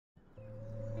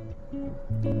한결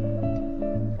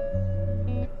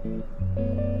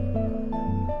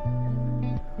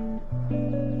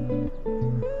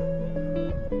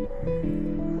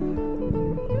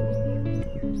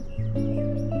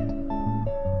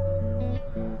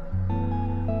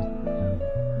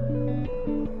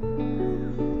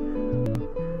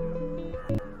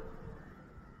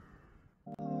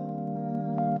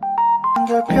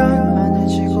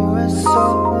편안해지고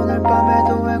했어. 오늘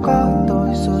밤에도 왜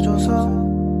걷어 있어줘서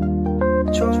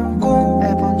좋은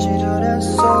꿈에 번지를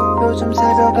했어. 요즘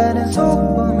새벽에는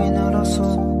소음이 늘었어.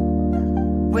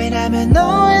 왜냐면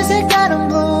너의 색깔은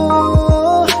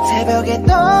blue. 새벽에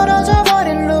떨어져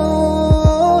버린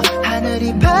루.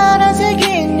 하늘이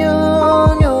파란색인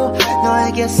요요.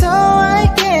 너에게서 I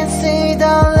can see the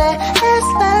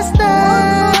last night.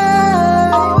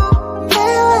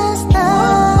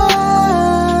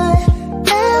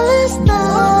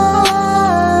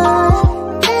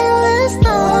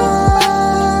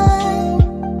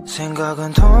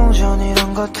 생각은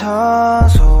동전이란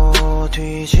같아서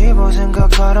뒤집어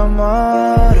생각하란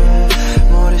말에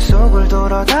머릿속을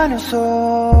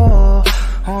돌아다녔어.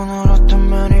 오늘 어떤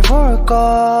면이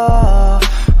볼까.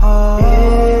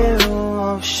 이유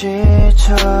없이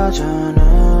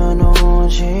찾아는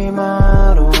오지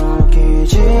마로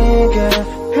기지개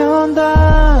편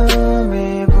다음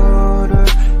이불을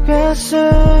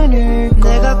뺐으니까.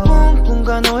 내가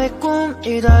꿈꾼과 너의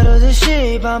꿈이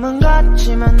다르듯이 밤은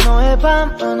같지만 너의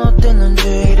밤은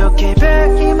어땠는지. 이렇게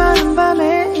별이 많은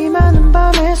밤에 이 많은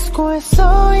밤에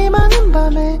수고했어. 이 많은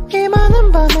밤에 이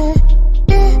많은 밤에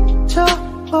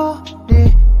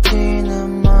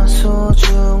잊어버리지는 마.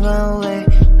 소중한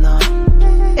late night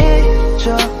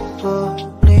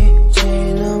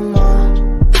잊어버리지는 마.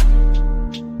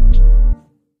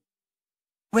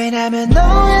 왜냐면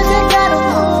너의 색깔은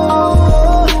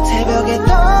blue. 새벽에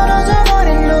떨어져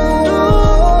버린 루.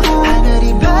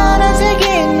 하늘이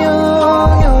파란색인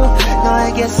요요.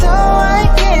 너에게서 I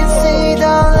can see the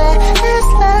last night.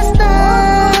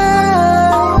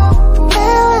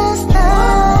 Last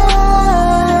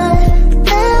night.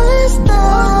 Last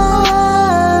night.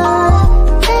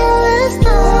 Last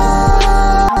night.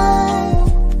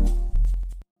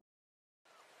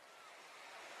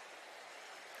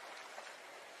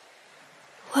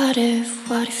 What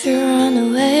if you run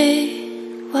away?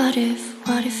 What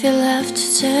if you left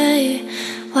today?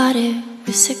 What if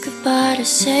we said goodbye to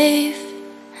safe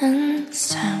and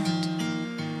sound?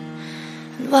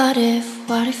 And what if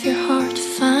you're hard to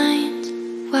find?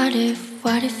 What if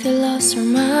you lost our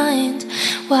mind?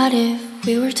 What if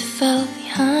we were to fall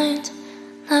behind,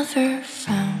 never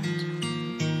found?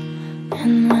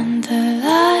 And when the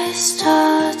lights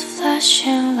start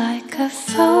flashing like a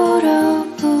photo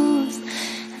booth,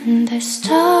 and the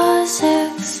stars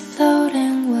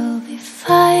exploding, will be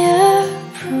fireproof.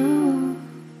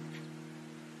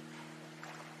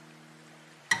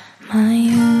 My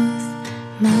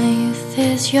youth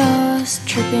is yours,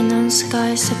 tripping on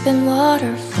skies, sipping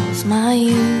waterfalls. My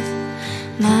youth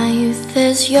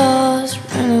is yours,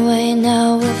 run away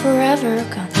now, we're forever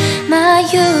gone. My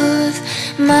youth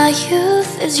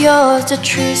is yours, the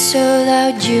truth so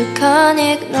loud you can't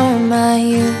ignore. My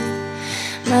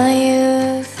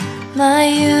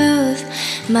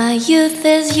youth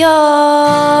is yours.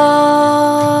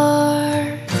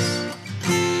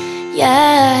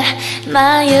 Yeah,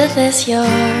 my youth is yours.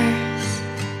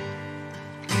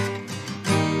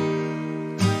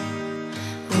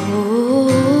 Ooh,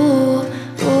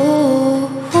 ooh,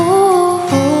 ooh, ooh,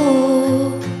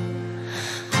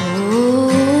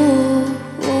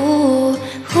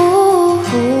 ooh,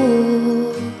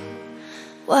 ooh.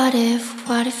 What if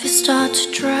we start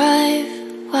to drive?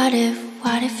 What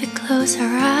if we close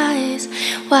our eyes?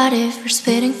 What if we're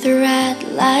speeding through red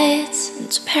lights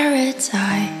into paradise?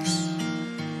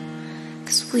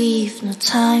 'Cause we've no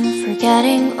time for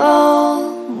getting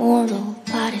old. Mortal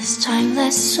bodies,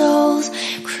 timeless souls.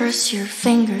 Cross your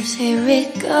fingers, here we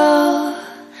go.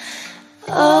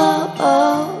 Oh,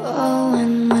 oh, oh.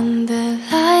 And when the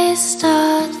lights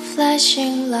start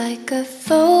flashing like a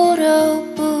photo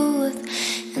booth,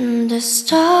 and the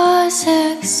stars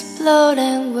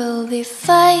exploding, will be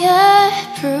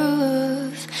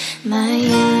fireproof. My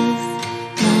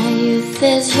youth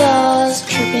is yours,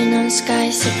 tripping on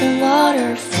skies, sipping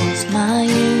waterfalls. My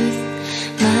youth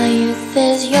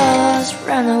is yours,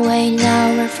 run away now,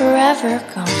 we're forever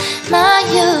gone. My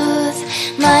youth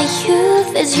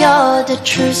is yours, the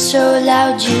truth so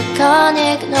loud you can't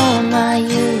ignore. My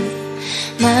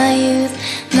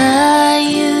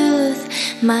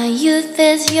youth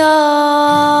is yours.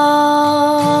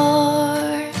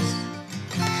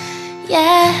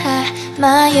 Yeah,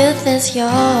 my youth is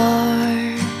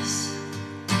yours.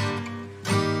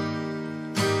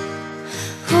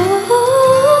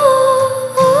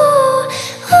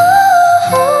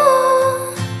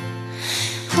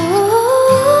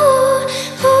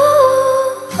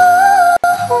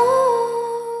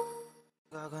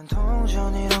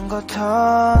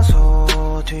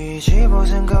 같아서 뒤집어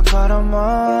생각하란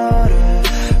말에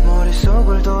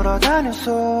머릿속을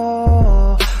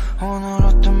돌아다녔어. 오늘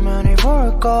어떤 면이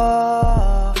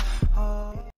볼까.